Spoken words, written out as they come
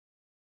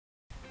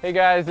Hey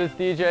guys, it's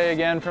DJ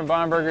again from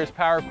Bonberger's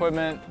Power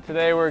Equipment.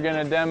 Today we're going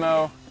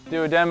to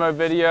do a demo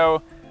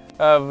video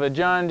of a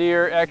John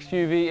Deere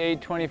XUV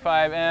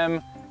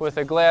 825M with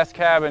a glass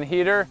cabin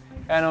heater,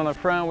 and on the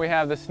front we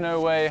have the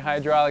Snowway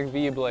hydraulic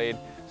V-blade.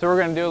 So we're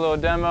going to do a little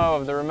demo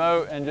of the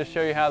remote and just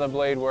show you how the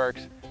blade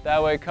works.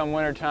 That way come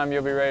wintertime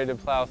you'll be ready to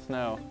plow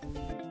snow.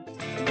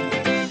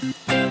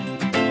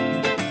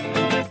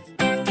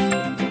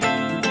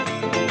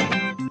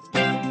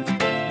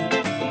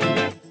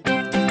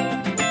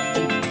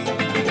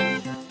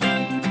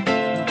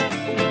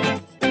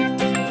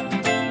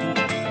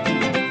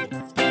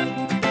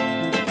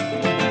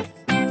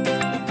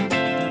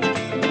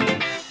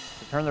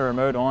 Turn the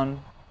remote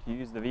on. To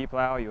use the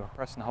V-Plow, you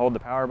press and hold the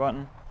power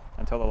button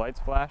until the lights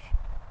flash.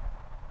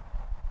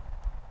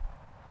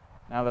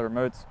 Now the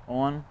remote's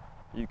on,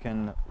 you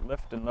can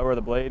lift and lower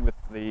the blade with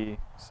the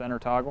center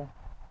toggle.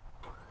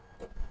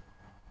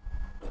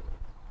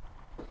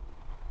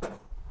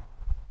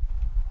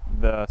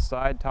 The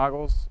side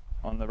toggles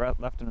on the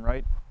left and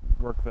right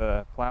work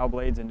the plow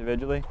blades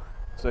individually.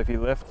 So if you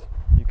lift,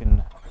 you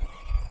can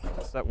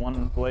set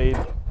one blade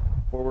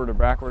forward or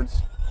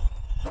backwards.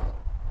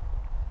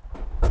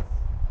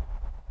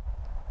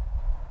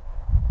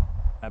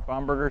 At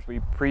Bonberger's, we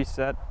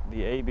preset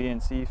the A, B,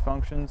 and C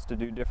functions to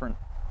do different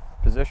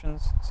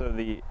positions. So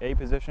the A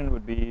position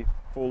would be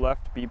full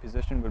left, B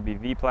position would be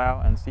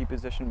V-Plow, and C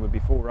position would be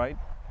full right.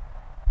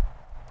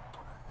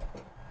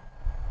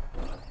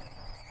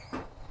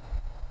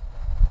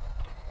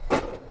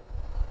 Let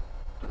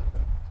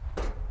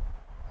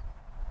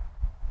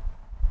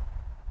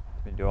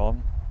me do all of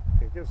them.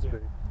 Okay, give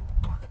speed.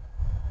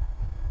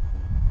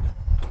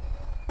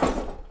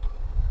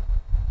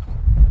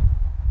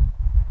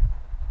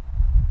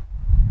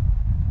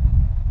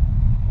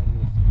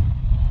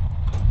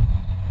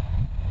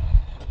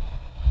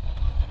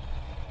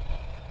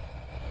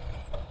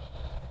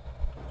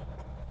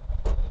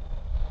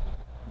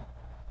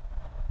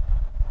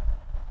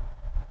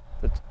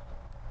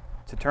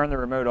 To turn the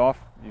remote off,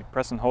 you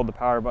press and hold the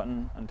power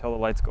button until the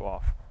lights go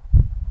off.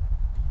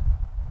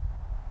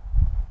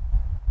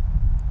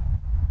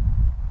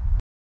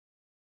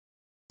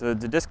 So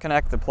to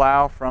disconnect the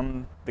plow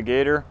from the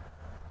Gator,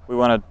 we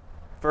want to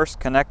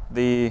first connect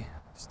the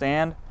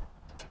stand.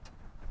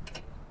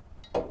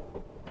 Then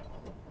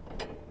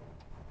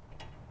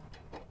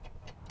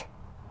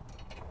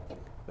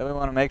we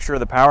want to make sure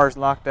the power is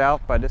locked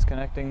out by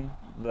disconnecting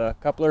the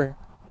coupler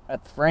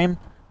at the frame.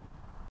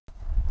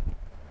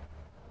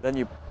 Then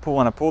you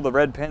want to pull the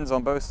red pins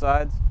on both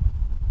sides.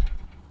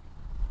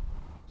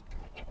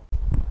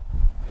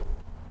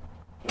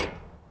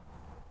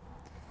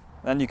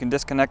 Then you can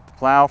disconnect the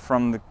plow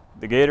from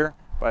the Gator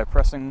by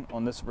pressing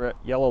on this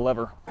yellow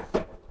lever.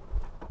 There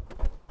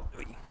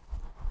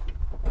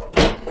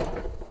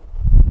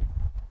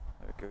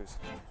it goes.